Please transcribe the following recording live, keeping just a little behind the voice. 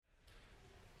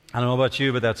I don't know about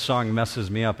you, but that song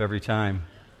messes me up every time.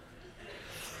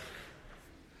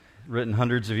 Written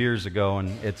hundreds of years ago,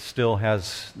 and it still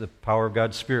has the power of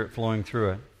God's Spirit flowing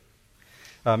through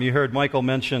it. You heard Michael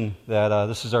mention that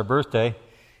this is our birthday,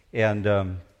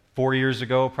 and 4 years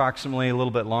ago, approximately, a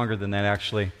little bit longer than that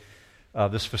actually,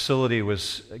 this facility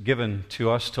was given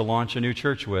to us to launch a new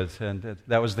church with, and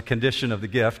that was the condition of the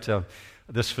gift.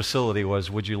 This facility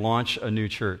was, would you launch a new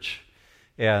church?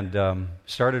 And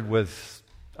started with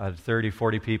 30,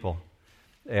 40 people.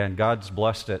 And God's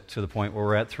blessed it to the point where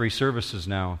we're at 3 services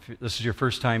now. If this is your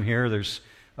first time here, there's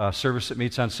a service that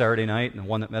meets on Saturday night and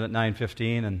one that met at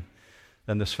 9:15, and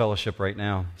then this fellowship right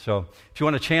now. So if you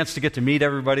want a chance to get to meet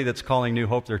everybody that's calling New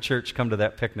Hope their church, come to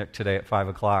that picnic today at 5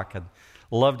 o'clock. I'd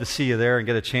love to see you there and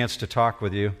get a chance to talk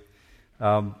with you.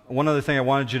 One other thing I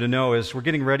wanted you to know is we're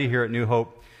getting ready here at New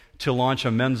Hope to launch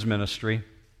a men's ministry,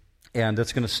 and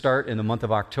it's going to start in the month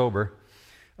of October.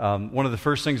 One of the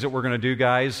first things that we're going to do,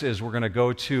 guys, is we're going to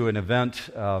go to an event.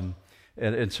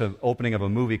 It's an opening of a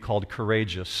movie called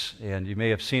Courageous, and you may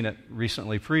have seen it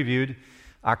recently previewed.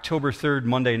 October 3rd,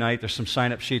 Monday night, there's some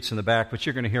sign-up sheets in the back, but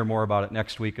you're going to hear more about it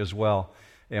next week as well,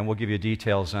 and we'll give you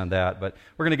details on that. But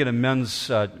we're going to get a men's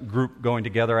group going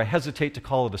together. I hesitate to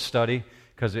call it a study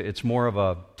because it's more of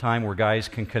a time where guys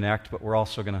can connect, but we're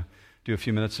also going to do a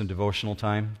few minutes in devotional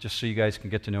time just so you guys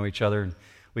can get to know each other and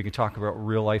we can talk about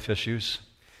real-life issues.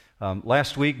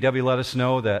 Last week, Debbie let us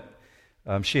know that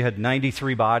she had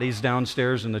 93 bodies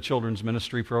downstairs in the children's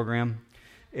ministry program,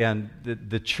 and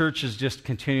the church is just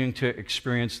continuing to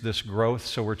experience this growth,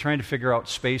 so we're trying to figure out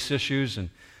space issues and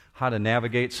how to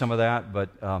navigate some of that, but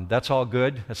that's all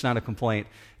good. That's not a complaint.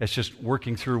 It's just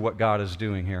working through what God is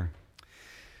doing here.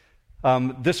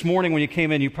 This morning when you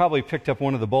came in, you probably picked up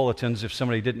one of the bulletins if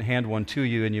somebody didn't hand one to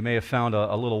you, and you may have found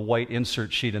a little white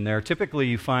insert sheet in there. Typically,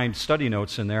 you find study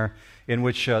notes in there in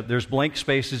which there's blank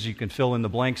spaces. You can fill in the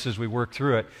blanks as we work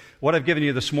through it. What I've given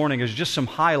you this morning is just some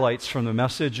highlights from the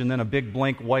message and then a big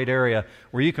blank white area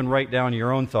where you can write down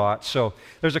your own thoughts. So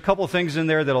there's a couple things in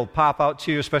there that'll pop out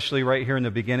to you, especially right here in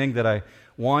the beginning, that I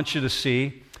want you to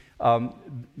see.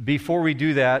 Before we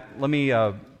do that, let me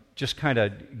just kind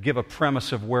of give a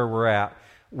premise of where we're at.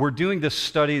 We're doing this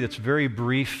study that's very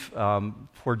brief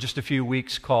for just a few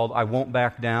weeks called I Won't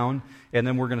Back Down, and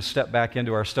then we're going to step back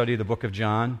into our study of the book of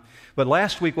John. But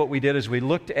last week what we did is we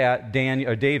looked at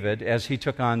David as he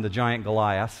took on the giant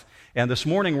Goliath, and this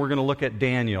morning we're going to look at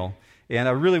Daniel. And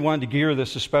I really wanted to gear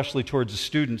this especially towards the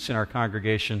students in our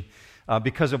congregation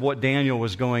because of what Daniel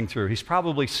was going through. He's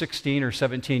probably 16 or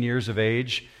 17 years of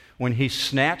age when he's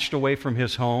snatched away from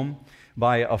his home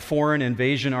by a foreign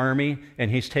invasion army,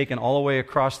 and he's taken all the way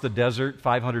across the desert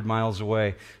 500 miles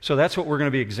away. So that's what we're going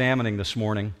to be examining this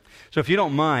morning. So if you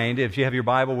don't mind, if you have your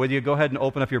Bible with you, go ahead and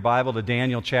open up your Bible to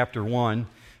Daniel chapter 1.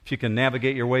 If you can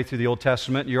navigate your way through the Old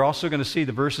Testament, you're also going to see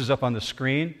the verses up on the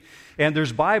screen. And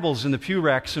there's Bibles in the pew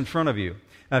racks in front of you.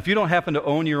 Now, if you don't happen to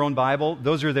own your own Bible,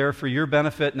 those are there for your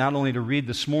benefit, not only to read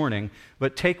this morning,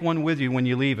 but take one with you when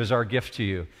you leave as our gift to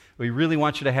you. We really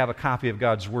want you to have a copy of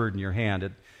God's Word in your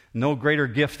hand. No greater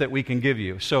gift that we can give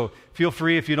you. So feel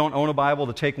free, if you don't own a Bible,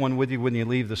 to take one with you when you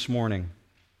leave this morning.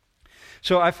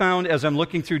 So I found, as I'm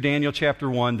looking through Daniel chapter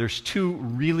 1, there's 2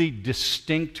 really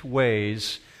distinct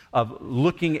ways of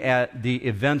looking at the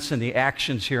events and the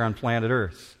actions here on planet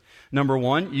Earth. Number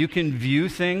 1, you can view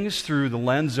things through the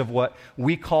lens of what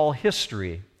we call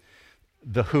history.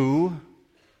 The who,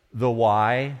 the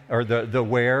why, or the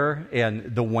where,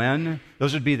 and the when.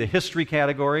 Those would be the history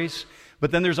categories. But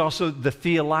then there's also the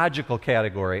theological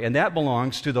category, and that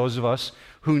belongs to those of us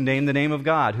who name the name of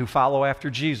God, who follow after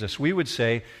Jesus. We would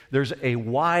say there's a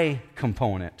why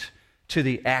component to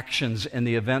the actions and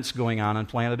the events going on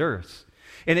planet Earth.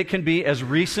 And it can be as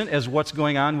recent as what's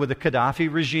going on with the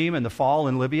Gaddafi regime and the fall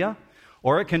in Libya,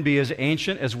 or it can be as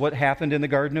ancient as what happened in the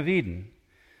Garden of Eden.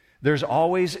 There's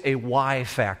always a why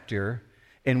factor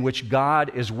in which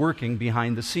God is working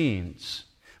behind the scenes.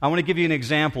 I want to give you an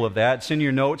example of that. It's in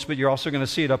your notes, but you're also going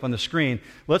to see it up on the screen.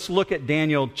 Let's look at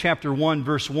Daniel chapter 1,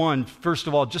 verse 1. First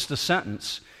of all, just a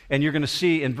sentence. And you're going to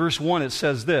see in verse 1 it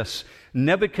says this: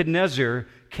 Nebuchadnezzar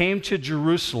came to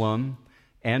Jerusalem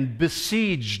and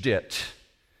besieged it,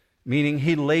 meaning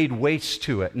he laid waste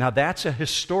to it. Now that's a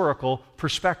historical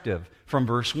perspective from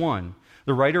verse 1.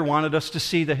 The writer wanted us to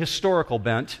see the historical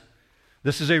bent.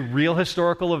 This is a real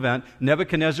historical event.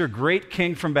 Nebuchadnezzar, great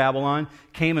king from Babylon,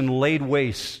 came and laid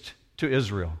waste to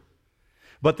Israel.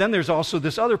 But then there's also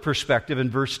this other perspective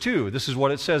in verse 2. This is what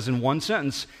it says in one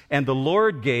sentence: and the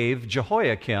Lord gave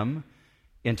Jehoiakim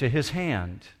into his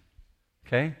hand.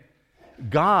 Okay?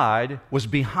 God was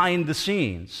behind the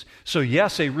scenes. So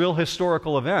yes, a real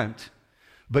historical event,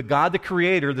 But God, the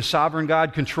Creator, the sovereign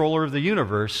God, controller of the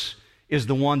universe, is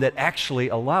the one that actually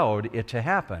allowed it to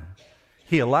happen.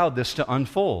 He allowed this to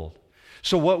unfold.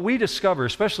 So what we discover,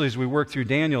 especially as we work through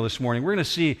Daniel this morning, we're going to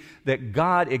see that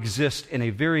God exists in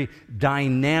a very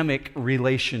dynamic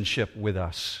relationship with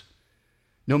us.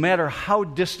 No matter how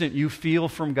distant you feel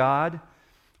from God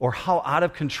or how out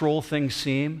of control things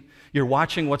seem, you're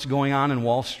watching what's going on in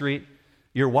Wall Street,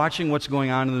 you're watching what's going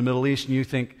on in the Middle East, and you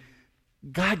think,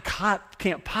 God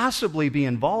can't possibly be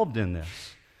involved in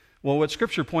this. Well, what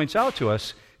Scripture points out to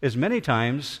us is many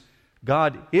times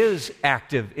God is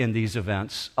active in these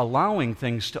events, allowing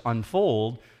things to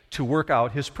unfold to work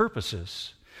out His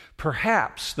purposes.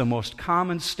 Perhaps the most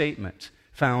common statement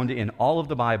found in all of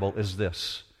the Bible is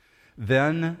this: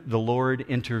 then the Lord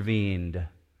intervened,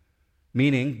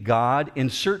 meaning God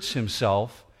inserts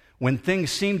Himself when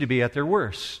things seem to be at their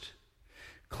worst.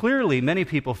 Clearly, many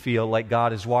people feel like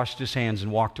God has washed His hands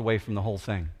and walked away from the whole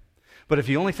thing. But if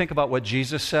you only think about what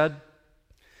Jesus said,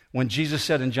 when Jesus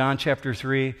said in John chapter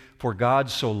 3, "For God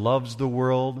so loves the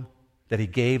world that He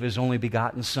gave His only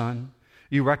begotten Son,"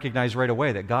 you recognize right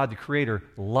away that God the Creator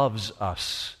loves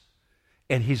us.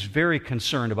 And He's very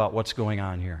concerned about what's going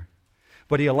on here.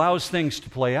 But He allows things to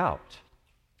play out.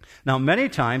 Now, many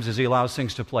times as He allows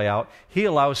things to play out, He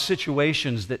allows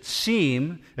situations that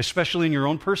seem, especially in your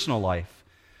own personal life,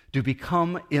 to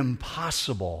become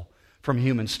impossible from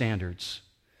human standards.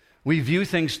 We view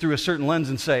things through a certain lens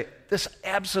and say, this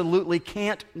absolutely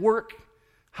can't work.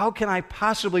 How can I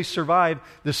possibly survive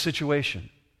this situation?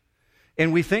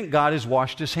 And we think God has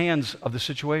washed His hands of the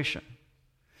situation.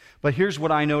 But here's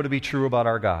what I know to be true about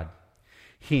our God.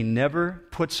 He never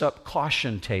puts up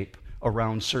caution tape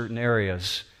around certain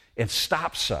areas and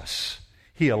stops us.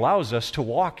 He allows us to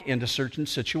walk into certain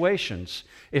situations,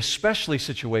 especially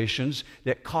situations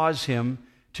that cause Him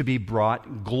to be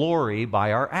brought glory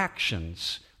by our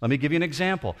actions. Let me give you an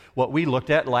example. What we looked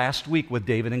at last week with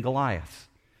David and Goliath.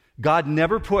 God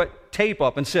never put tape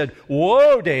up and said,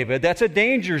 "Whoa, David, that's a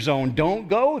danger zone. Don't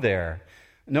go there."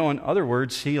 No, in other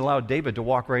words, He allowed David to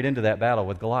walk right into that battle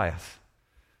with Goliath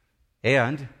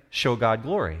and show God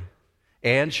glory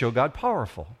and show God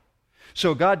powerful.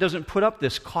 So God doesn't put up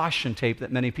this caution tape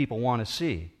that many people want to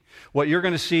see. What you're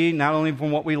going to see, not only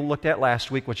from what we looked at last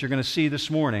week, what you're going to see this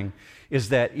morning is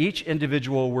that each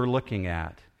individual we're looking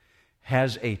at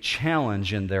has a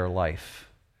challenge in their life.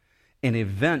 An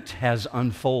event has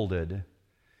unfolded,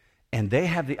 and they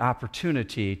have the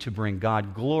opportunity to bring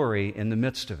God glory in the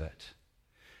midst of it.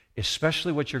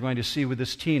 Especially what you're going to see with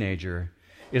this teenager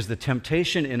is the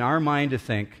temptation in our mind to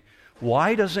think,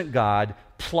 why doesn't God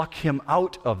pluck him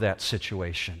out of that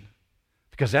situation?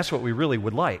 Because that's what we really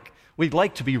would like. We'd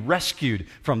like to be rescued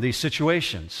from these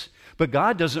situations. But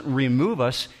God doesn't remove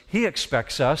us. He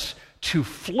expects us to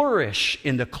flourish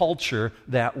in the culture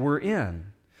that we're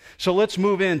in. So let's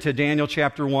move into Daniel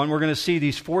chapter 1. We're going to see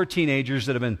these 4 teenagers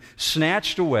that have been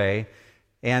snatched away,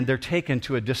 and they're taken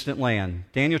to a distant land.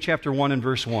 Daniel chapter 1 and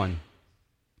verse 1.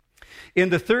 In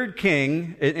the third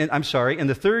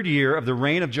year of the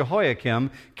reign of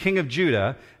Jehoiakim, king of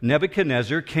Judah,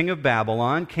 Nebuchadnezzar, king of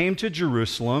Babylon, came to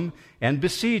Jerusalem and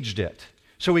besieged it.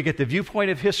 So we get the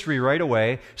viewpoint of history right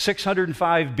away.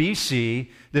 605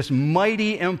 BC, this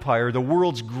mighty empire, the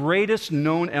world's greatest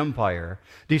known empire,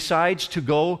 decides to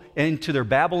go into their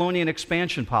Babylonian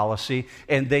expansion policy,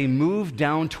 and they move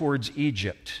down towards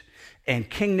Egypt. And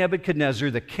King Nebuchadnezzar,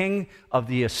 the king of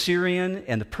the Assyrian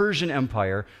and the Persian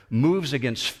Empire, moves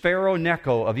against Pharaoh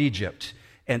Necho of Egypt.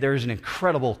 And there's an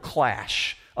incredible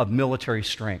clash of military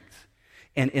strength.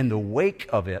 And in the wake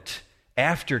of it,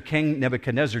 after King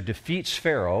Nebuchadnezzar defeats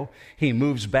Pharaoh, he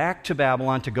moves back to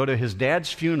Babylon to go to his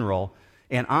dad's funeral.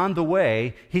 And on the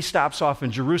way, he stops off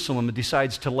in Jerusalem and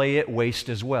decides to lay it waste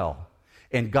as well.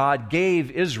 And God gave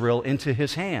Israel into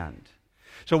his hand.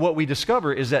 So what we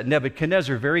discover is that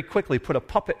Nebuchadnezzar very quickly put a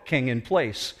puppet king in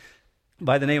place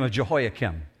by the name of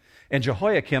Jehoiakim. And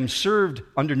Jehoiakim served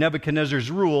under Nebuchadnezzar's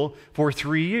rule for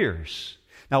 3 years.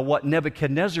 Now, what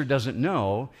Nebuchadnezzar doesn't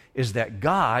know is that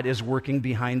God is working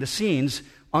behind the scenes,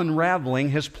 unraveling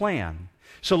his plan.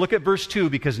 So look at verse 2,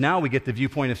 because now we get the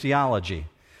viewpoint of theology.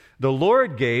 The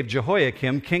Lord gave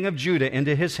Jehoiakim, king of Judah,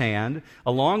 into his hand,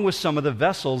 along with some of the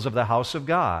vessels of the house of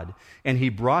God. And he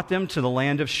brought them to the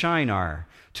land of Shinar,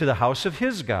 to the house of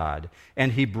his God.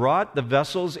 And he brought the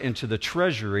vessels into the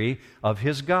treasury of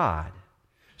his God.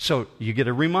 So you get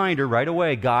a reminder right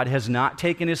away, God has not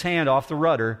taken his hand off the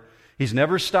rudder. He's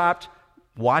never stopped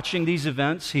watching these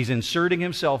events. He's inserting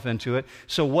himself into it.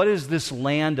 So what is this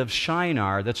land of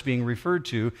Shinar that's being referred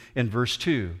to in verse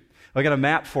 2? I got a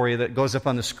map for you that goes up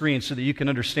on the screen so that you can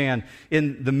understand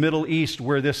in the Middle East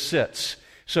where this sits.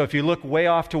 So if you look way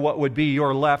off to what would be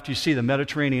your left, you see the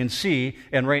Mediterranean Sea,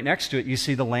 and right next to it, you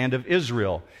see the land of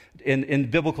Israel.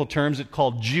 In biblical terms, it's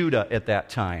called Judah at that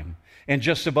time. And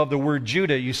just above the word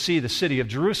Judah, you see the city of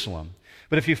Jerusalem.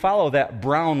 But if you follow that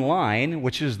brown line,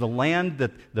 which is the land,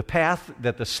 the path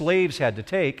that the slaves had to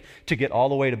take to get all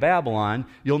the way to Babylon,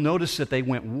 you'll notice that they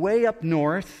went way up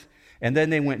north, and then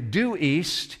they went due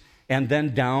east, and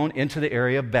then down into the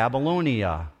area of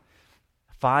Babylonia.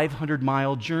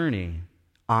 500-mile journey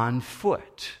on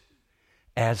foot,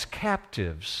 as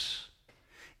captives,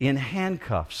 in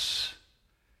handcuffs,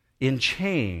 in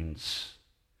chains.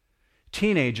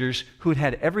 Teenagers who'd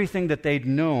had everything that they'd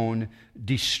known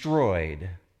destroyed.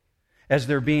 As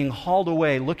they're being hauled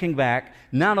away, looking back,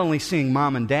 not only seeing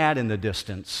mom and dad in the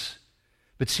distance,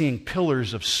 but seeing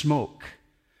pillars of smoke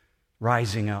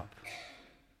rising up.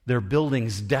 Their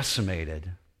buildings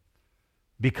decimated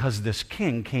because this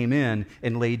king came in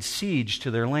and laid siege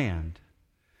to their land.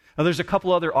 Now, there's a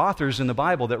couple other authors in the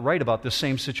Bible that write about this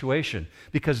same situation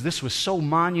because this was so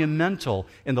monumental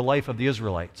in the life of the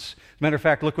Israelites. As a matter of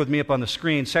fact, look with me up on the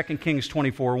screen, 2 Kings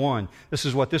 24:1. This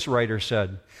is what this writer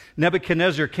said.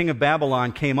 Nebuchadnezzar, king of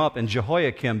Babylon, came up, and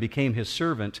Jehoiakim became his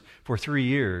servant for 3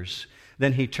 years.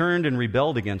 Then he turned and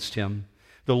rebelled against him.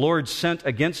 The Lord sent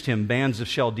against him bands of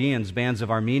Chaldeans, bands of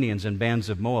Armenians, and bands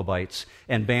of Moabites,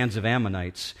 and bands of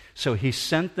Ammonites. So he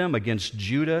sent them against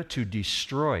Judah to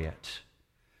destroy it.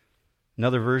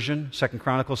 Another version, 2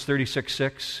 Chronicles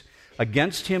 36:6.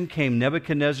 Against him came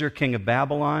Nebuchadnezzar, king of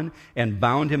Babylon, and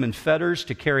bound him in fetters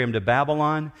to carry him to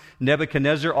Babylon.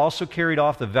 Nebuchadnezzar also carried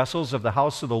off the vessels of the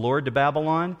house of the Lord to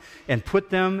Babylon and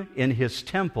put them in his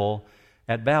temple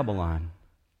at Babylon.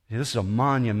 This is a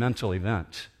monumental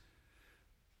event.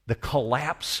 The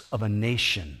collapse of a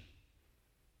nation.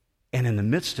 And in the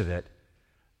midst of it,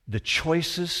 the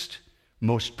choicest,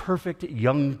 most perfect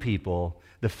young people,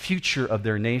 the future of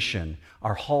their nation,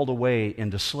 are hauled away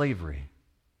into slavery.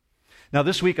 Now,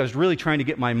 this week I was really trying to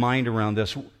get my mind around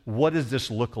this. What does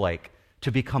this look like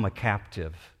to become a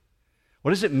captive? What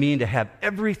does it mean to have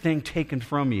everything taken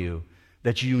from you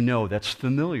that you know, that's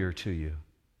familiar to you?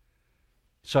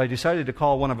 So I decided to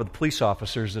call one of the police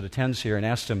officers that attends here and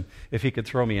asked him if he could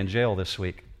throw me in jail this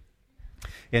week.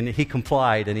 And he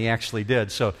complied, and he actually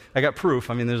did. So I got proof.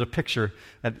 I mean, there's a picture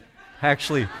that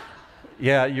actually,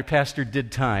 yeah, your pastor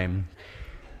did time.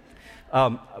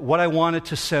 What I wanted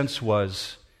to sense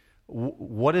was,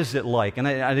 what is it like? And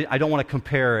I don't want to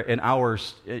compare an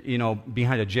hour's,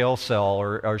 behind a jail cell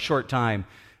or a short time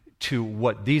to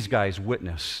what these guys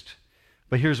witnessed.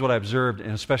 But here's what I observed,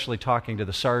 and especially talking to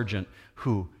the sergeant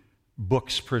who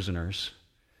books prisoners.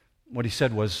 What he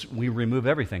said was, we remove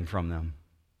everything from them.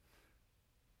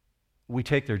 We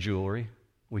take their jewelry.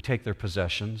 We take their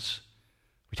possessions.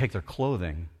 We take their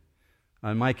clothing.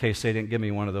 In my case, they didn't give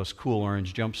me one of those cool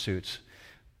orange jumpsuits.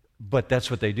 But that's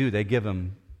what they do. They give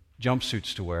them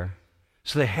jumpsuits to wear.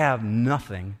 So they have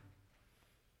nothing.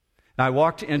 Now, I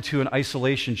walked into an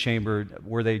isolation chamber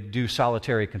where they do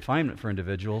solitary confinement for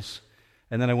individuals.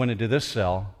 And then I went into this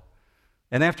cell.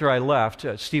 And after I left,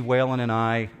 Steve Whalen and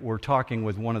I were talking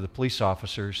with one of the police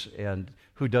officers and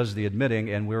who does the admitting,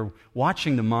 and we're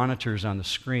watching the monitors on the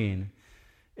screen.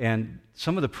 And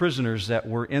some of the prisoners that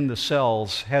were in the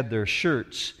cells had their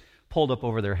shirts pulled up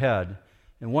over their head.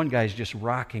 And one guy's just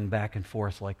rocking back and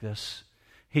forth like this.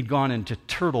 He'd gone into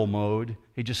turtle mode.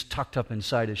 He just tucked up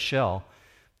inside his shell.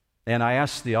 And I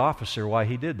asked the officer why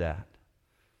he did that.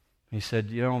 He said,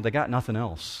 they got nothing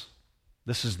else.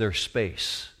 This is their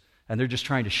space. And they're just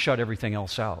trying to shut everything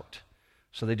else out.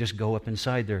 So they just go up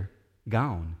inside their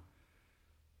gown.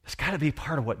 It's got to be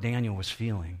part of what Daniel was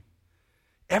feeling.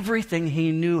 Everything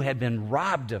he knew had been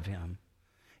robbed of him.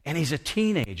 And he's a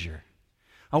teenager.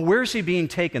 Now, where's he being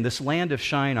taken? This land of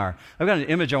Shinar. I've got an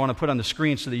image I want to put on the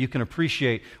screen so that you can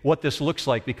appreciate what this looks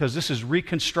like, because this is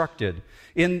reconstructed.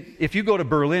 If you go to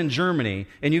Berlin, Germany,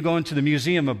 and you go into the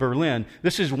Museum of Berlin,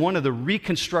 this is one of the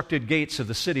reconstructed gates of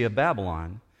the city of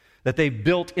Babylon that they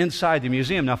built inside the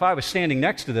museum. Now, if I was standing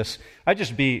next to this, I'd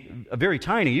just be very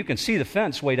tiny. You can see the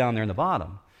fence way down there in the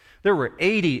bottom. There were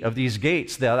 80 of these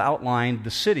gates that outlined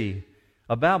the city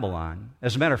of Babylon.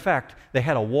 As a matter of fact, they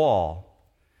had a wall,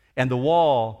 and the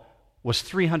wall was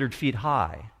 300 feet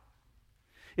high.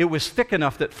 It was thick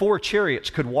enough that 4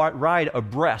 chariots could ride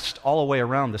abreast all the way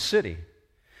around the city.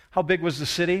 How big was the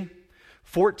city?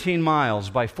 14 miles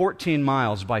by 14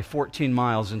 miles by 14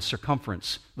 miles in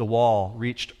circumference, the wall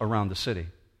reached around the city.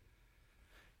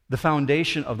 The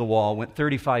foundation of the wall went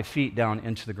 35 feet down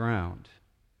into the ground.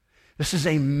 This is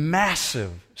a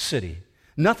massive city.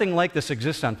 Nothing like this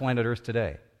exists on planet Earth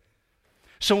today.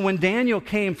 So when Daniel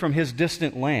came from his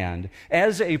distant land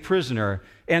as a prisoner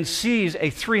and sees a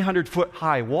 300-foot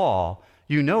high wall,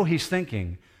 you know he's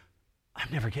thinking,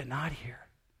 I'm never getting out of here.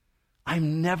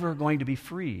 I'm never going to be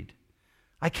freed.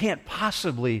 I can't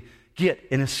possibly get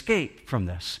an escape from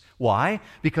this. Why?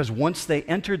 Because once they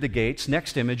entered the gates,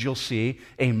 next image you'll see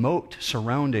a moat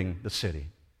surrounding the city.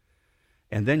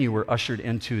 And then you were ushered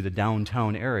into the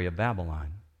downtown area of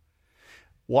Babylon.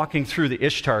 Walking through the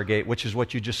Ishtar Gate, which is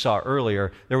what you just saw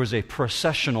earlier, there was a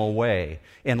processional way.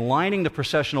 And lining the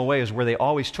processional way is where they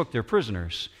always took their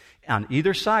prisoners. On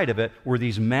either side of it were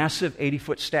these massive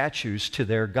 80-foot statues to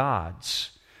their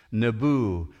gods.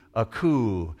 Nabu,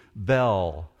 Aku,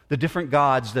 Bel, the different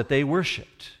gods that they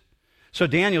worshipped. So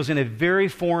Daniel's in a very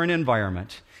foreign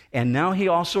environment, and now he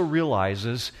also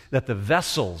realizes that the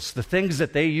vessels, the things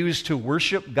that they used to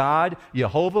worship God,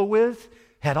 Jehovah, with,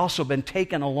 had also been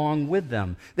taken along with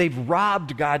them. They've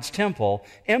robbed God's temple,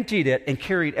 emptied it, and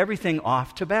carried everything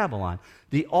off to Babylon.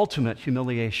 The ultimate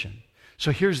humiliation.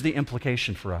 So here's the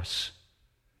implication for us.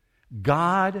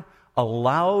 God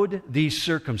allowed these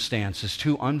circumstances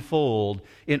to unfold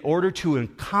in order to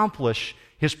accomplish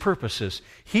His purposes.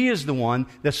 He is the one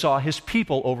that saw His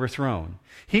people overthrown.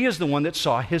 He is the one that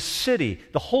saw His city,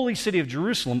 the holy city of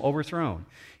Jerusalem, overthrown.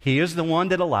 He is the one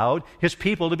that allowed His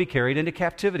people to be carried into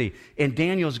captivity. And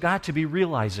Daniel's got to be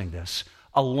realizing this,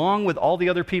 along with all the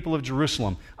other people of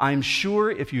Jerusalem. I'm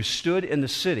sure if you stood in the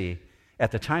city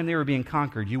at the time they were being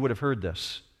conquered, you would have heard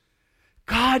this.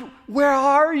 God, where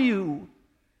are you?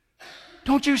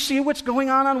 Don't you see what's going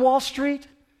on Wall Street?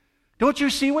 Don't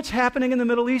you see what's happening in the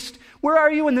Middle East? Where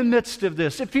are you in the midst of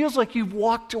this? It feels like you've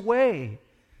walked away.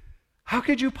 How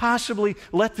could you possibly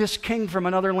let this king from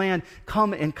another land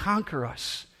come and conquer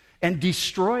us and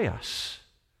destroy us?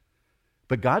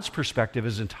 But God's perspective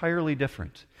is entirely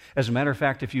different. As a matter of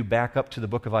fact, if you back up to the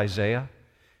book of Isaiah,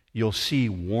 you'll see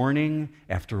warning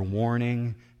after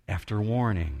warning after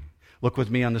warning. Look with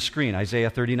me on the screen,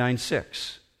 Isaiah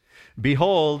 39:6.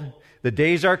 Behold, the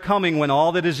days are coming when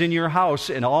all that is in your house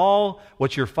and all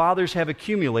what your fathers have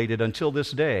accumulated until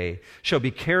this day shall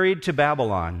be carried to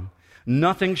Babylon.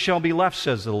 Nothing shall be left,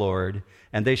 says the Lord,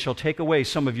 and they shall take away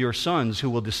some of your sons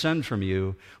who will descend from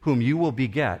you, whom you will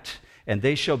beget, and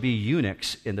they shall be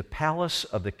eunuchs in the palace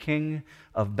of the king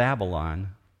of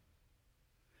Babylon.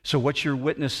 So what you're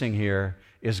witnessing here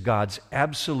is God's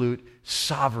absolute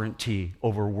sovereignty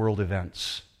over world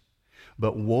events.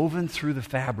 But woven through the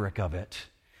fabric of it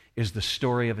is the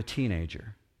story of a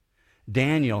teenager.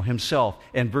 Daniel himself,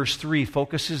 in verse 3,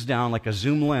 focuses down like a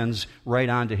zoom lens right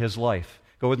onto his life.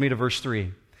 Go with me to verse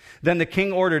 3. Then the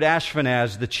king ordered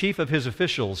Ashpenaz, the chief of his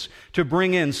officials, to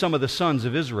bring in some of the sons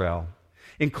of Israel,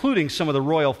 including some of the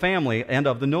royal family and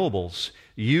of the nobles,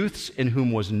 youths in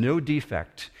whom was no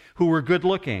defect, who were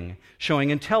good-looking,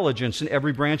 showing intelligence in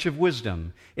every branch of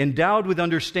wisdom, endowed with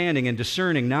understanding and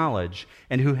discerning knowledge,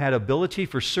 and who had ability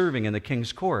for serving in the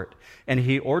king's court. And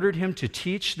he ordered him to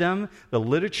teach them the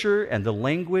literature and the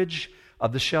language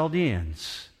of the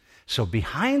Chaldeans. So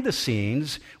behind the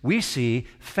scenes, we see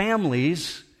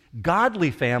families,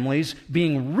 godly families,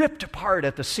 being ripped apart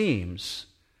at the seams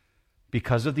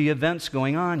because of the events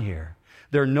going on here.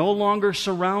 They're no longer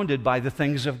surrounded by the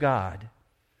things of God.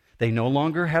 They no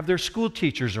longer have their school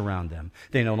teachers around them.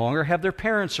 They no longer have their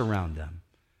parents around them.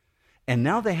 And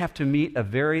now they have to meet a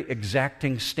very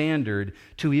exacting standard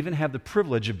to even have the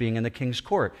privilege of being in the king's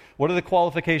court. What are the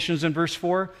qualifications in verse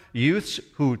 4? Youths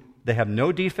who they have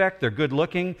no defect, they're good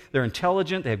looking, they're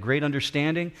intelligent, they have great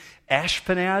understanding.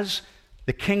 Ashpenaz,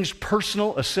 the king's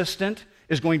personal assistant,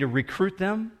 is going to recruit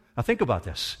them. Now think about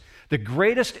this. The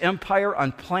greatest empire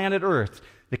on planet Earth,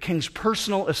 the king's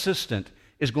personal assistant,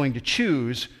 is going to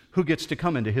choose who gets to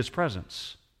come into his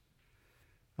presence.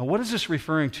 Now, what is this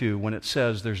referring to when it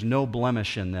says there's no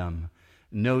blemish in them,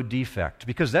 no defect?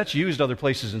 Because that's used other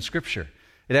places in Scripture.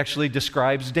 It actually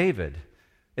describes David.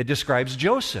 It describes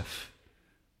Joseph.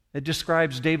 It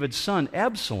describes David's son,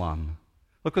 Absalom.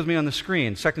 Look with me on the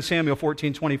screen, 2 Samuel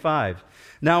 14:25.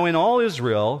 Now in all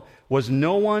Israel was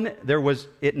no one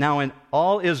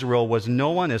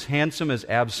as handsome as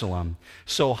Absalom,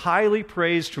 so highly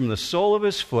praised from the sole of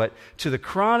his foot to the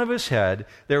crown of his head,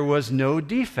 there was no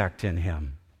defect in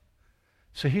him.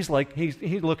 So he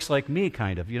looks like me,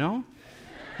 kind of, you know?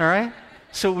 All right?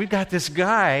 So we've got this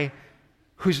guy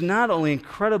who's not only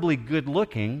incredibly good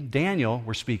looking, Daniel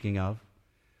we're speaking of,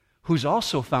 who's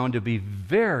also found to be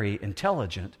very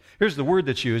intelligent. Here's the word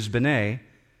that's used, bene.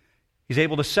 He's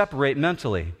able to separate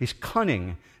mentally. He's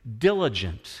cunning,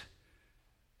 diligent,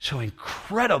 so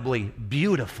incredibly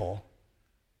beautiful,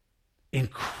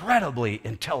 incredibly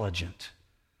intelligent.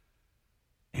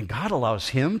 And God allows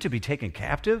him to be taken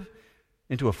captive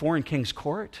into a foreign king's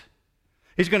court.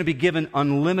 He's going to be given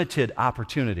unlimited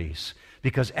opportunities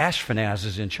because Ashpenaz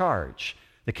is in charge,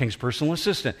 the king's personal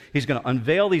assistant. He's going to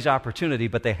unveil these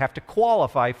opportunities, but they have to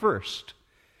qualify first.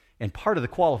 And part of the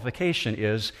qualification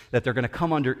is that they're going to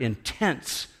come under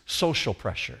intense social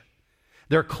pressure.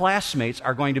 Their classmates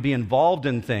are going to be involved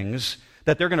in things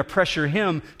that they're going to pressure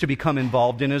him to become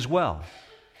involved in as well.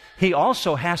 He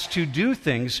also has to do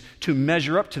things to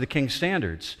measure up to the king's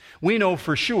standards. We know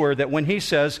for sure that when he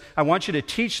says, I want you to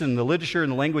teach them the literature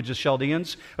and the language of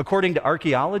Chaldeans, according to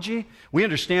archaeology, we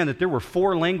understand that there were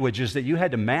 4 languages that you had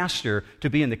to master to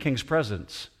be in the king's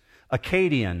presence.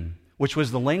 Akkadian, which was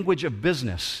the language of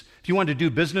business. If you wanted to do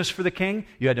business for the king,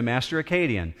 you had to master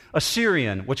Akkadian.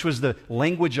 Assyrian, which was the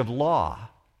language of law.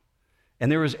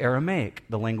 And there was Aramaic,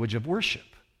 the language of worship.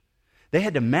 They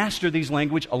had to master these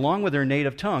languages along with their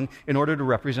native tongue in order to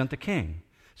represent the king.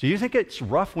 So you think it's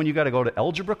rough when you got to go to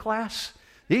algebra class?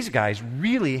 These guys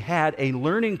really had a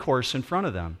learning course in front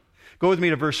of them. Go with me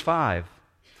to verse 5.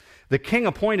 The king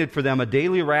appointed for them a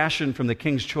daily ration from the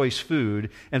king's choice food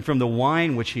and from the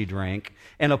wine which he drank,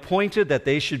 and appointed that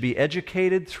they should be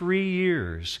educated 3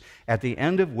 years, at the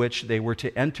end of which they were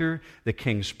to enter the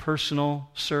king's personal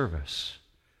service.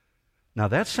 Now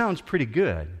that sounds pretty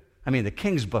good. I mean, the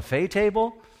king's buffet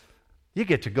table, you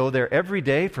get to go there every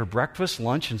day for breakfast,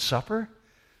 lunch, and supper.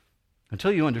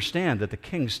 Until you understand that the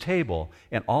king's table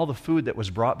and all the food that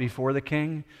was brought before the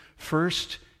king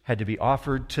first had to be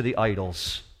offered to the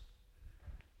idols.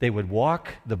 They would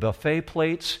walk the buffet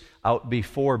plates out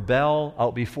before Bel,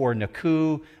 out before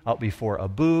Naku, out before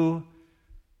Abu,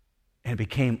 and it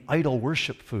became idol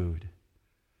worship food.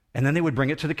 And then they would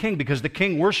bring it to the king because the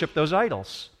king worshiped those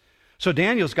idols. So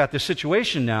Daniel's got this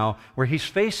situation now where he's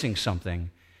facing something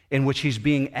in which he's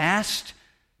being asked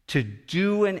to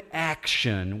do an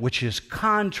action which is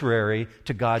contrary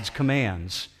to God's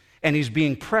commands. And he's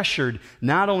being pressured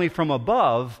not only from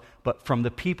above, but from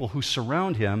the people who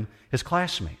surround him, his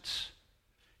classmates.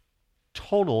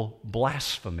 Total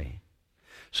blasphemy.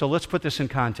 So let's put this in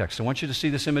context. I want you to see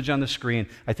this image on the screen.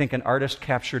 I think an artist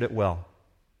captured it well.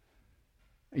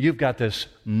 You've got this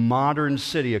modern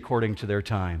city according to their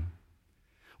time,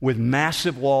 with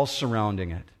massive walls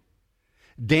surrounding it.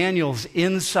 Daniel's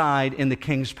inside in the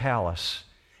king's palace,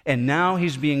 and now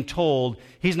he's being told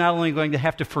he's not only going to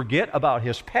have to forget about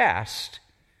his past,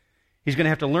 he's going to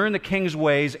have to learn the king's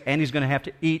ways, and he's going to have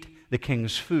to eat the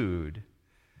king's food.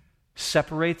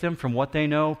 Separate them from what they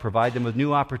know, provide them with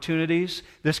new opportunities.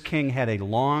 This king had a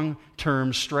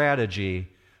long-term strategy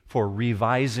for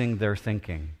revising their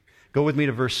thinking. Go with me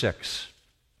to verse 6.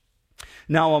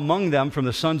 Now among them from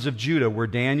the sons of Judah were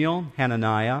Daniel,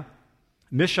 Hananiah,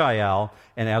 Mishael,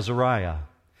 and Azariah.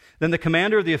 Then the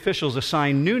commander of the officials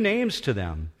assigned new names to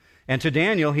them. And to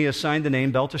Daniel he assigned the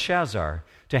name Belteshazzar,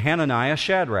 to Hananiah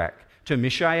Shadrach, to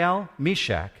Mishael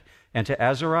Meshach, and to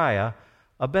Azariah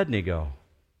Abednego.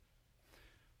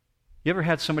 You ever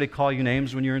had somebody call you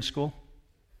names when you're in school?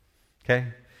 Okay?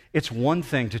 It's one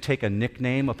thing to take a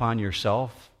nickname upon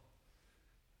yourself.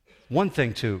 One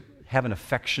thing to have an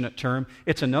affectionate term.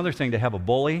 It's another thing to have a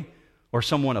bully or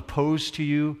someone opposed to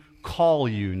you call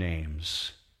you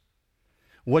names.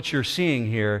 What you're seeing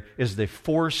here is the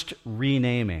forced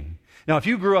renaming. Now, if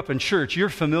you grew up in church, you're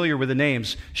familiar with the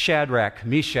names Shadrach,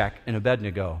 Meshach, and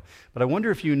Abednego. But I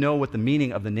wonder if you know what the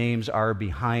meaning of the names are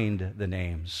behind the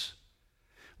names.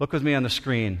 Look with me on the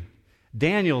screen.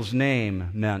 Daniel's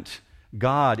name meant,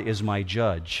 God is my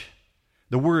judge.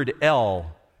 The word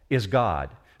El is God.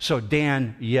 So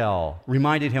Daniel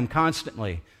reminded him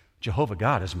constantly, Jehovah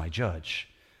God is my judge.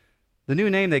 The new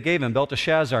name they gave him,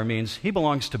 Belteshazzar, means he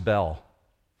belongs to Bel.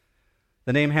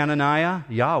 The name Hananiah,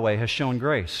 Yahweh has shown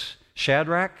grace.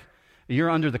 Shadrach, you're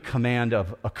under the command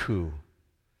of Aku.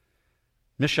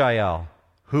 Mishael,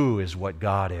 who is what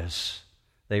God is.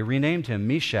 They renamed him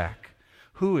Meshach,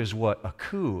 who is what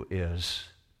Aku is,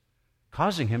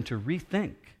 causing him to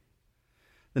rethink.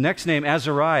 The next name,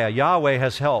 Azariah, Yahweh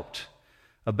has helped.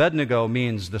 Abednego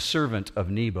means the servant of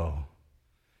Nebo.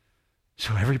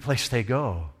 So every place they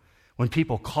go, when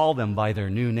people call them by their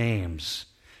new names,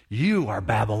 you are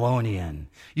Babylonian.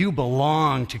 You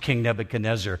belong to King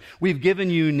Nebuchadnezzar. We've given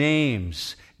you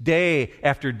names. Day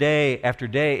after day after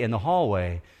day in the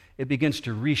hallway, it begins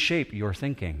to reshape your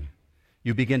thinking.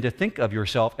 You begin to think of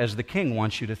yourself as the king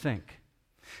wants you to think.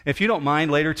 If you don't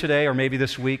mind, later today or maybe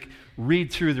this week,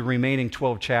 read through the remaining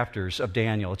 12 chapters of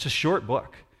Daniel. It's a short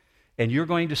book. And you're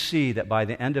going to see that by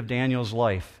the end of Daniel's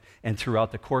life and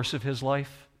throughout the course of his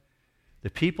life, the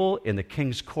people in the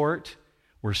king's court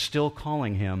were still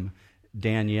calling him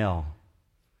Daniel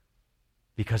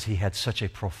because he had such a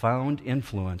profound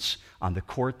influence on the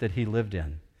court that he lived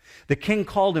in. The king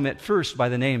called him at first by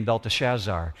the name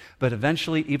Belteshazzar, but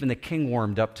eventually even the king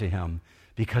warmed up to him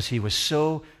because he was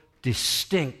so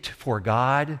distinct for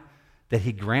God that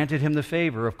he granted him the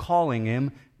favor of calling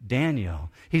him Daniel.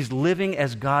 He's living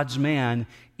as God's man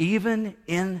even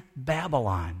in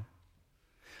Babylon.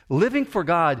 Living for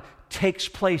God takes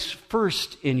place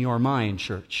first in your mind,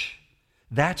 church.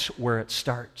 That's where it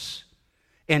starts.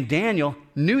 And Daniel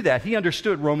knew that. He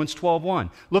understood Romans 12:1.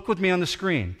 Look with me on the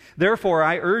screen. Therefore,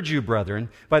 I urge you, brethren,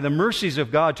 by the mercies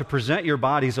of God, to present your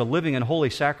bodies a living and holy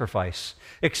sacrifice,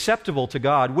 acceptable to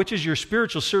God, which is your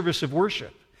spiritual service of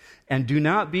worship. And do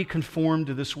not be conformed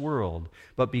to this world,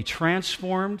 but be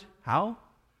transformed, how?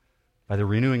 By the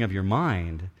renewing of your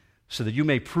mind, so that you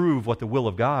may prove what the will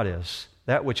of God is,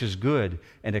 that which is good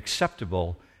and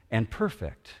acceptable and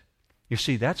perfect. You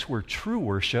see, that's where true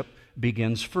worship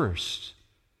begins first.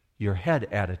 Your head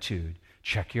attitude.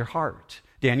 Check your heart.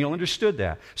 Daniel understood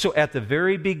that. So at the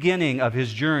very beginning of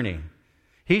his journey,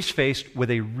 he's faced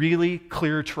with a really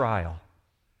clear trial.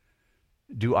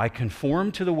 Do I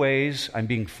conform to the ways I'm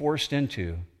being forced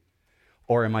into,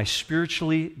 or am I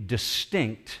spiritually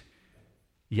distinct,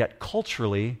 yet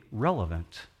culturally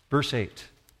relevant? Verse 8.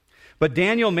 But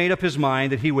Daniel made up his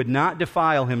mind that he would not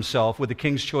defile himself with the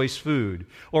king's choice food,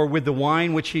 or with the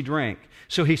wine which he drank.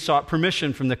 So he sought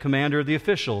permission from the commander of the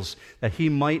officials that he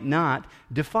might not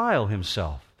defile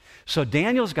himself. So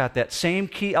Daniel's got that same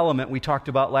key element we talked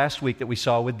about last week that we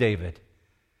saw with David.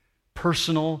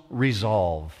 Personal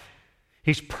resolve.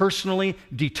 He's personally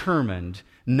determined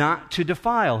not to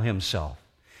defile himself.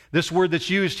 This word that's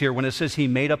used here when it says he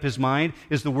made up his mind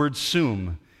is the word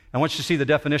sum. I want you to see the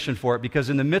definition for it because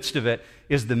in the midst of it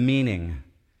is the meaning.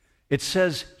 It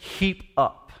says heap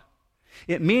up.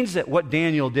 It means that what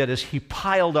Daniel did is he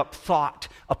piled up thought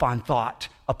upon thought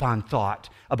upon thought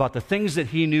about the things that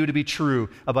he knew to be true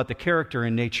about the character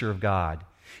and nature of God.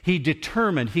 He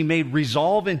determined, he made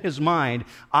resolve in his mind,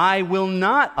 I will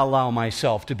not allow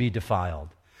myself to be defiled.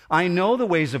 I know the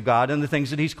ways of God and the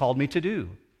things that he's called me to do.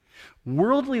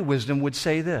 Worldly wisdom would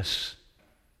say this,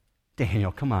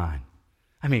 Daniel, come on.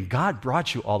 I mean, God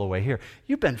brought you all the way here.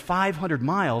 You've been 500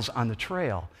 miles on the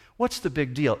trail. What's the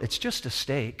big deal? It's just a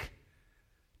steak.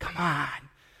 Come on.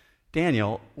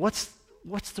 Daniel, what's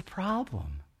the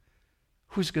problem?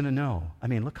 Who's going to know? I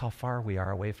mean, look how far we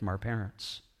are away from our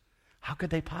parents. How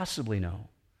could they possibly know?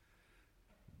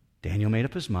 Daniel made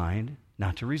up his mind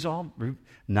not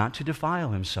to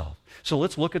defile himself. So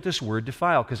let's look at this word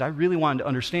defile, because I really wanted to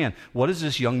understand, what is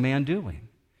this young man doing?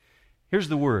 Here's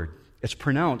the word. It's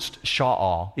pronounced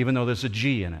sha'al, even though there's a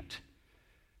G in it.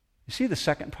 You see the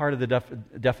second part of the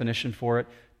definition for it?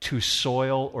 To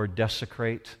soil or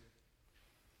desecrate.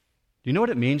 Do you know what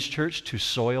it means, church, to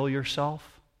soil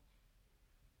yourself?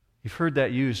 You've heard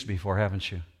that used before,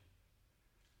 haven't you?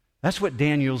 That's what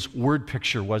Daniel's word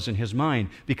picture was in his mind,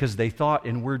 because they thought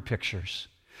in word pictures.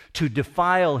 To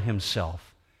defile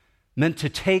himself meant to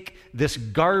take this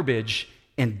garbage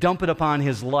and dump it upon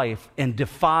his life and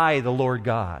defy the Lord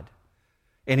God.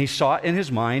 And he sought in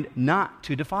his mind not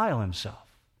to defile himself.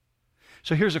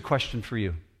 So here's a question for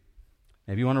you.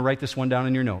 Maybe you want to write this one down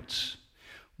in your notes.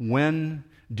 When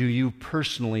do you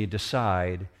personally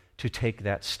decide to take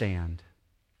that stand?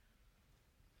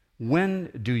 When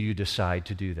do you decide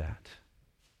to do that?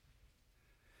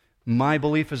 My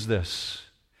belief is this,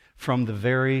 from the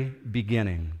very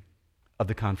beginning of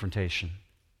the confrontation.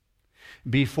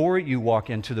 Before you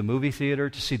walk into the movie theater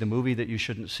to see the movie that you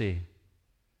shouldn't see.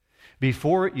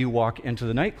 Before you walk into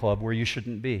the nightclub where you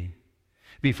shouldn't be.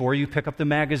 Before you pick up the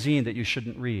magazine that you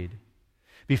shouldn't read.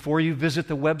 Before you visit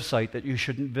the website that you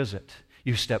shouldn't visit,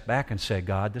 you step back and say,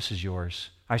 God, this is yours.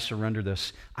 I surrender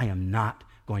this. I am not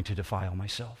going to defile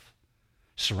myself.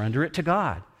 Surrender it to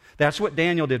God. That's what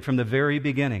Daniel did from the very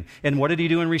beginning. And what did he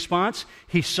do in response?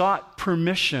 He sought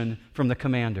permission from the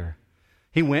commander.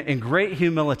 He went in great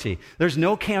humility. There's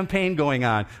no campaign going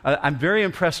on. I'm very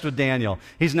impressed with Daniel.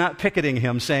 He's not picketing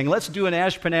him, saying, let's do an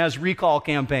Ashpenaz recall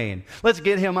campaign. Let's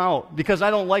get him out because I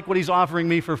don't like what he's offering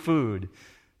me for food.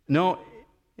 No,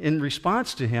 in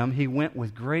response to him, he went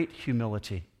with great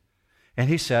humility. And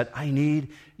he said, I need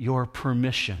your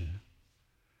permission.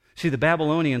 See, the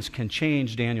Babylonians can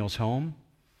change Daniel's home.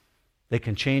 They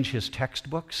can change his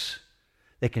textbooks.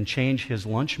 They can change his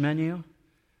lunch menu.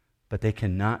 But they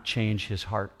cannot change his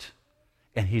heart.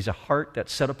 And he's a heart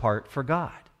that's set apart for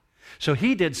God. So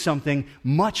he did something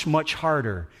much, much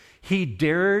harder. He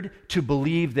dared to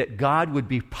believe that God would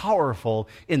be powerful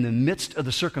in the midst of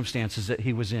the circumstances that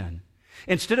he was in.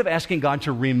 Instead of asking God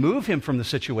to remove him from the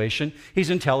situation,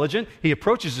 he's intelligent. He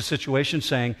approaches the situation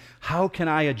saying, how can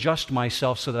I adjust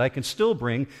myself so that I can still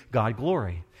bring God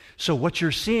glory? So what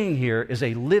you're seeing here is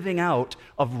a living out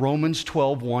of Romans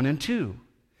 12, 1 and 2.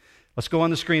 Let's go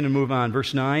on the screen and move on.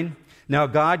 Verse 9. Now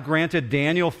God granted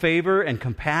Daniel favor and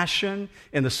compassion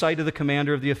in the sight of the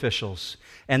commander of the officials.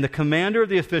 And the commander of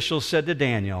the officials said to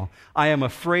Daniel, I am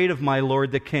afraid of my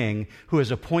lord the king, who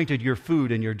has appointed your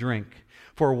food and your drink.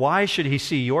 For why should he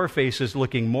see your faces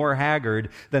looking more haggard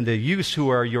than the youths who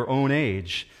are your own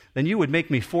age? Then you would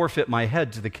make me forfeit my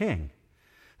head to the king.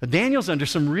 Now, Daniel's under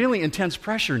some really intense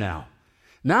pressure now.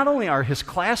 Not only are his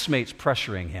classmates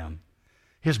pressuring him,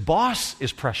 his boss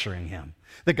is pressuring him,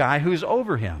 the guy who's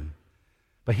over him.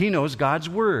 But he knows God's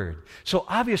word. So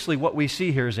obviously what we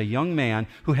see here is a young man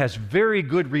who has very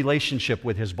good relationship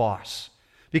with his boss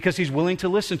because he's willing to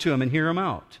listen to him and hear him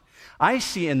out. I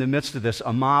see in the midst of this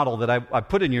a model that I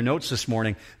put in your notes this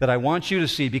morning that I want you to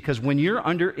see, because when you're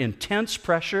under intense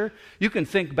pressure, you can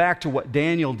think back to what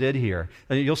Daniel did here.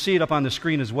 And you'll see it up on the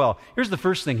screen as well. Here's the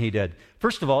first thing he did.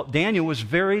 First of all, Daniel was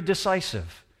very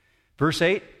decisive. Verse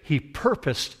 8, he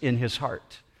purposed in his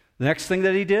heart. The next thing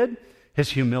that he did, his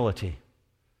humility.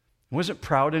 He wasn't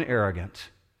proud and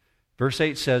arrogant. Verse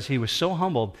 8 says he was so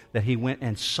humbled that he went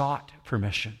and sought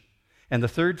permission. And the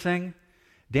third thing,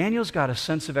 Daniel's got a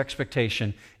sense of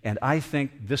expectation, and I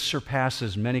think this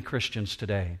surpasses many Christians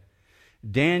today.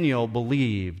 Daniel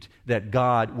believed that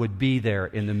God would be there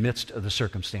in the midst of the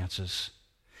circumstances.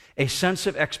 A sense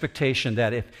of expectation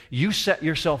that if you set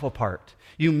yourself apart,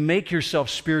 you make yourself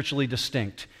spiritually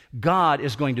distinct, God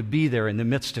is going to be there in the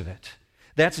midst of it.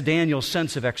 That's Daniel's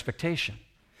sense of expectation.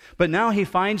 But now he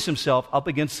finds himself up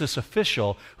against this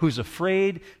official who's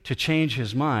afraid to change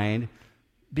his mind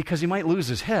because he might lose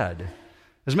his head.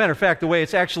 As a matter of fact, the way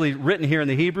it's actually written here in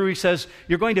the Hebrew, he says,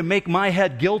 you're going to make my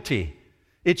head guilty.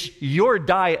 It's your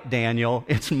diet, Daniel.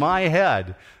 It's my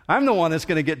head. I'm the one that's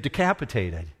going to get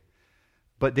decapitated.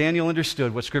 But Daniel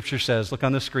understood what Scripture says. Look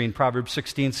on the screen, Proverbs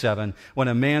 16:7. When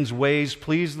a man's ways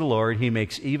please the Lord, he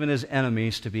makes even his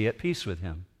enemies to be at peace with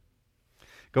him.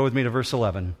 Go with me to verse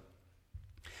 11.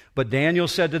 But Daniel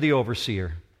said to the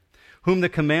overseer, whom the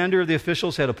commander of the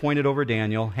officials had appointed over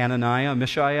Daniel, Hananiah,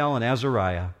 Mishael, and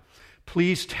Azariah,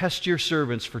 please test your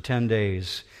servants for 10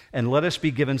 days, and let us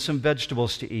be given some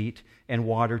vegetables to eat and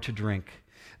water to drink.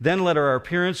 Then let our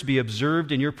appearance be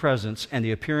observed in your presence and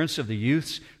the appearance of the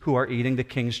youths who are eating the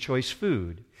king's choice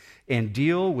food, and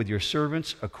deal with your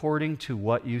servants according to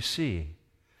what you see.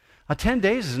 10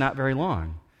 days is not very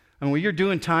long. And when you're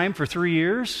doing time for 3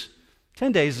 years,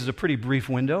 10 days is a pretty brief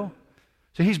window.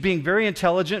 So he's being very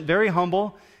intelligent, very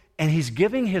humble, and he's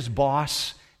giving his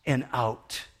boss an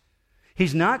out.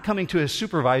 He's not coming to his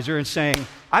supervisor and saying,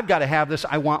 I've got to have this,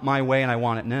 I want my way, and I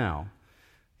want it now.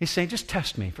 He's saying, just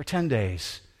test me for 10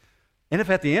 days. And if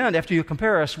at the end, after you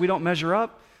compare us, we don't measure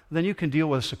up, then you can deal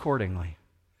with us accordingly.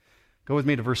 Go with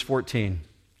me to verse 14.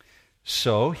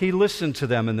 So he listened to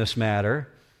them in this matter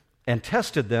and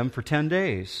tested them for 10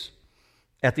 days.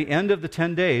 At the end of the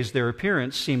 10 days, their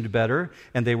appearance seemed better,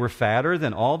 and they were fatter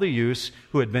than all the youths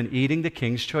who had been eating the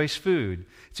king's choice food.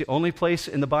 It's the only place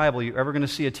in the Bible you're ever going to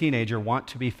see a teenager want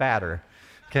to be fatter.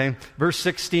 Okay? Verse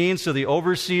 16, so the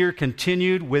overseer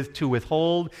continued to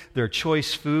withhold their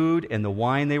choice food and the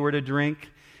wine they were to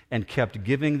drink, and kept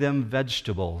giving them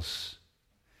vegetables.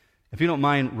 If you don't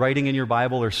mind writing in your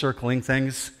Bible or circling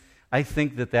things, I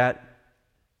think that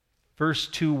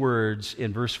first two words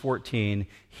in verse 14,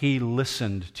 he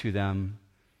listened to them,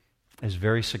 is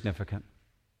very significant.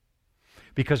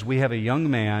 Because we have a young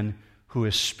man who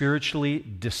is spiritually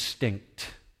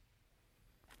distinct,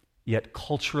 yet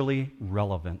culturally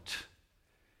relevant.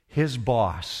 His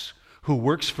boss, who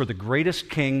works for the greatest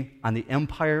king on the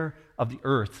empire of the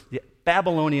earth, the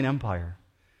Babylonian Empire,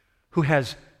 who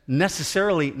has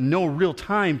necessarily no real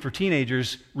time for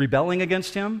teenagers rebelling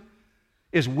against him,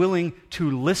 is willing to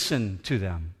listen to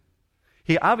them.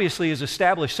 He obviously has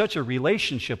established such a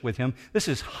relationship with him. This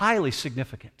is highly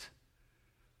significant.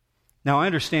 Now, I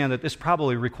understand that this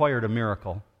probably required a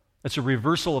miracle. It's a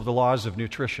reversal of the laws of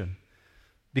nutrition.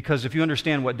 Because if you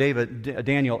understand what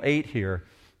Daniel ate here,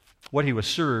 what he was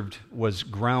served was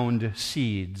ground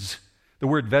seeds. The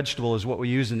word vegetable is what we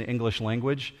use in the English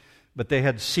language, but they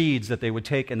had seeds that they would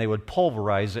take and they would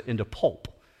pulverize it into pulp,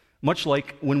 much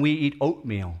like when we eat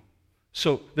oatmeal.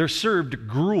 So they're served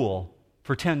gruel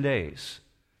for 10 days.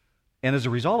 And as a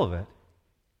result of it,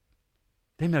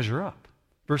 they measure up.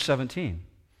 Verse 17.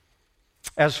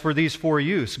 As for these 4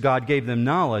 youths, God gave them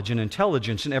knowledge and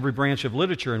intelligence in every branch of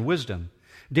literature and wisdom.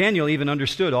 Daniel even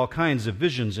understood all kinds of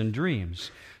visions and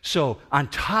dreams. So on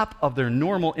top of their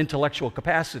normal intellectual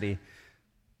capacity,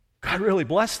 God really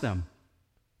blessed them.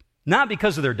 Not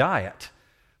because of their diet,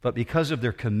 but because of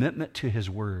their commitment to His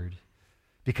Word.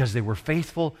 because they were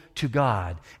faithful to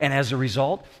God. And as a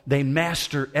result, they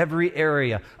master every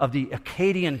area of the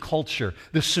Akkadian culture,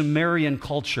 the Sumerian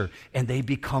culture, and they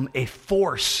become a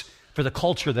force for the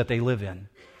culture that they live in.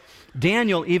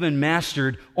 Daniel even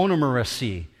mastered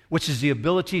onomatopoeia, which is the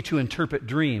ability to interpret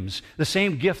dreams, the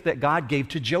same gift that God gave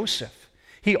to Joseph.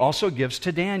 He also gives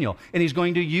to Daniel, and he's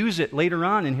going to use it later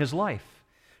on in his life.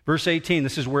 Verse 18,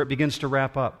 this is where it begins to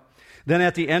wrap up. Then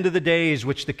at the end of the days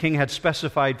which the king had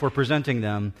specified for presenting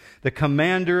them, the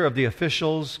commander of the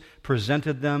officials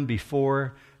presented them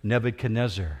before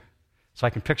Nebuchadnezzar. So I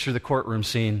can picture the courtroom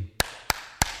scene.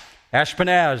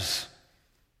 Ashpenaz,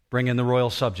 bring in the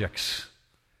royal subjects.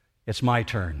 It's my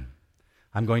turn.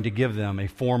 I'm going to give them a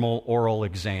formal oral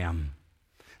exam.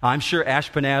 I'm sure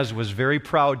Ashpenaz was very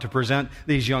proud to present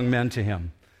these young men to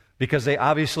him because they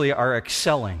obviously are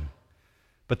excelling.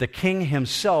 But the king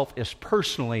himself is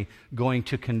personally going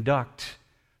to conduct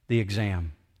the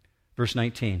exam. Verse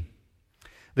 19.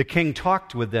 The king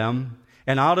talked with them,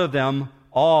 and out of them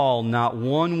all, not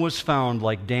one was found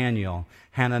like Daniel,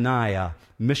 Hananiah,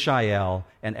 Mishael,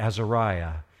 and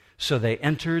Azariah. So they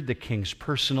entered the king's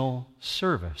personal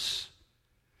service.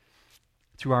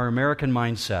 Through our American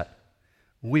mindset,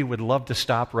 we would love to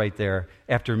stop right there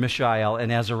after Mishael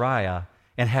and Azariah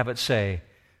and have it say,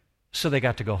 so they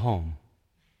got to go home.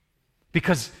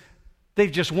 Because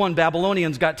they've just won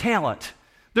Babylonians Got Talent.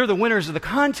 They're the winners of the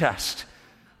contest.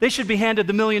 They should be handed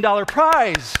the $1 million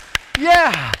prize.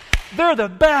 Yeah, they're the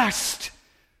best.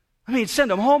 I mean,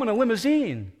 send them home in a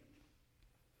limousine.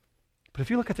 But if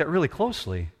you look at that really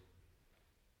closely,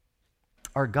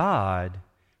 our God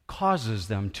causes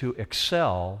them to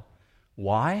excel.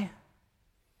 Why?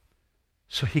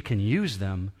 So he can use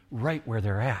them right where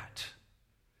they're at,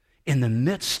 in the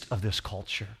midst of this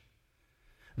culture.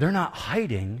 They're not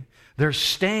hiding, they're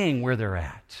staying where they're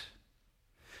at.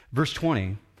 Verse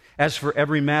 20, as for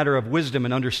every matter of wisdom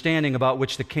and understanding about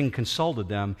which the king consulted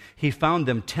them, he found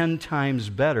them 10 times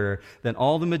better than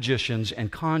all the magicians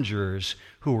and conjurers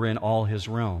who were in all his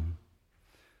realm.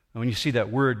 And when you see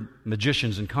that word,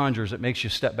 magicians and conjurers, it makes you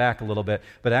step back a little bit,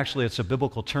 but actually it's a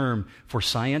biblical term for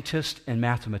scientists and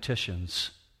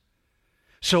mathematicians.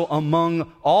 So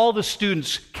among all the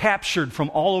students captured from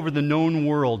all over the known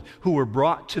world who were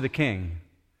brought to the king,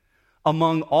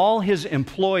 among all his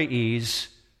employees,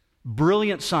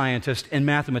 brilliant scientists and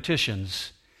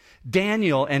mathematicians,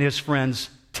 Daniel and his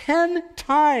friends 10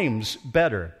 times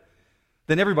better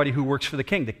than everybody who works for the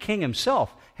king. The king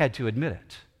himself had to admit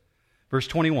it. Verse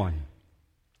 21,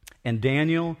 and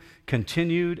Daniel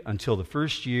continued until the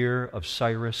first year of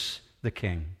Cyrus the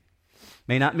king.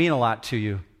 May not mean a lot to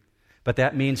you, but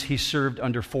that means he served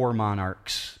under 4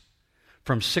 monarchs.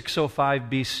 From 605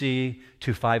 BC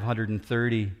to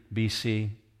 530 BC,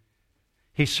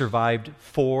 he survived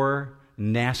 4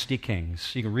 nasty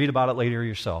kings. You can read about it later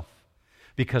yourself,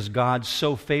 because God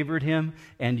so favored him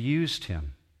and used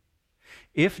him.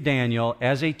 If Daniel,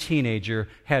 as a teenager,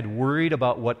 had worried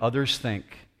about what others think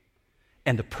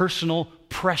and the personal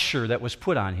pressure that was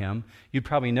put on him, you'd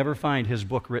probably never find his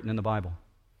book written in the Bible.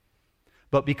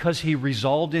 But because he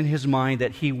resolved in his mind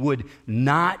that he would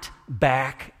not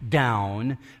back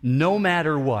down no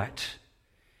matter what,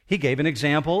 he gave an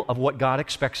example of what God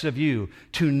expects of you,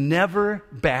 to never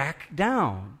back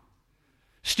down.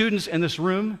 Students in this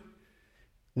room,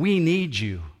 we need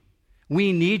you.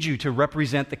 We need you to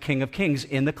represent the King of Kings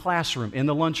in the classroom, in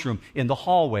the lunchroom, in the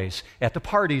hallways, at the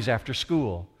parties after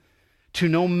school. To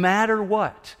no matter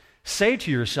what, say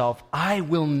to yourself, I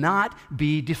will not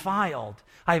be defiled.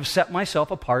 I have set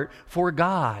myself apart for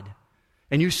God.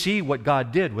 And you see what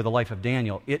God did with the life of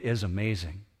Daniel. It is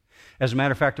amazing. As a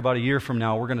matter of fact, about a year from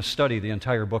now, we're going to study the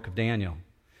entire book of Daniel.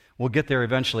 We'll get there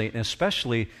eventually, and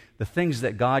especially the things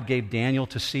that God gave Daniel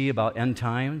to see about end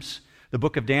times. The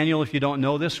book of Daniel, if you don't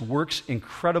know this, works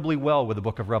incredibly well with the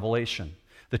book of Revelation.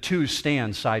 The two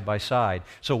stand side by side.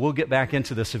 So we'll get back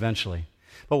into this eventually.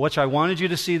 But what I wanted you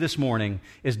to see this morning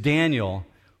is Daniel,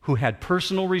 who had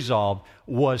personal resolve,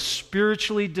 was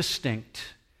spiritually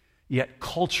distinct, yet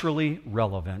culturally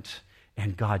relevant,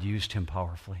 and God used him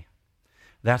powerfully.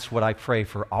 That's what I pray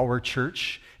for our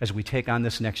church as we take on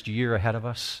this next year ahead of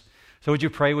us. So would you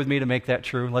pray with me to make that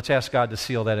true? Let's ask God to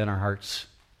seal that in our hearts.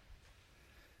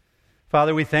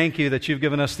 Father, we thank you that you've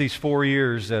given us these 4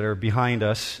 years that are behind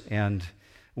us, and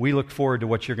we look forward to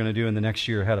what you're going to do in the next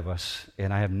year ahead of us.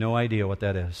 And I have no idea what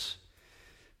that is.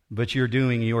 But you're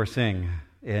doing your thing,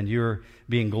 and you're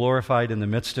being glorified in the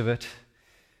midst of it.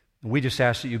 We just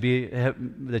ask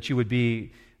that you would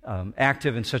be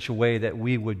active in such a way that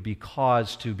we would be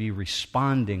caused to be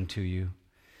responding to you.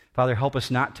 Father, help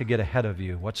us not to get ahead of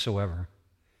you whatsoever.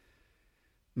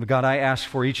 But God, I ask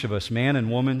for each of us, man and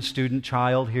woman, student,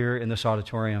 child here in this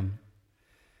auditorium,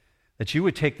 that you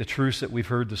would take the truths that we've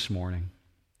heard this morning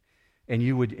and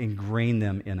you would ingrain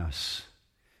them in us,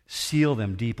 seal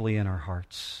them deeply in our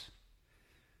hearts.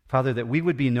 Father, that we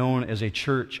would be known as a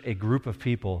church, a group of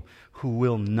people who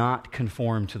will not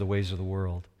conform to the ways of the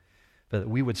world, but that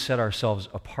we would set ourselves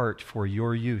apart for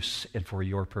your use and for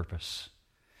your purpose.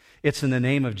 It's in the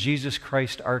name of Jesus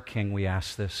Christ, our King, we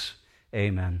ask this.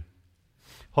 Amen.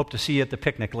 Hope to see you at the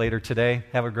picnic later today.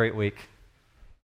 Have a great week.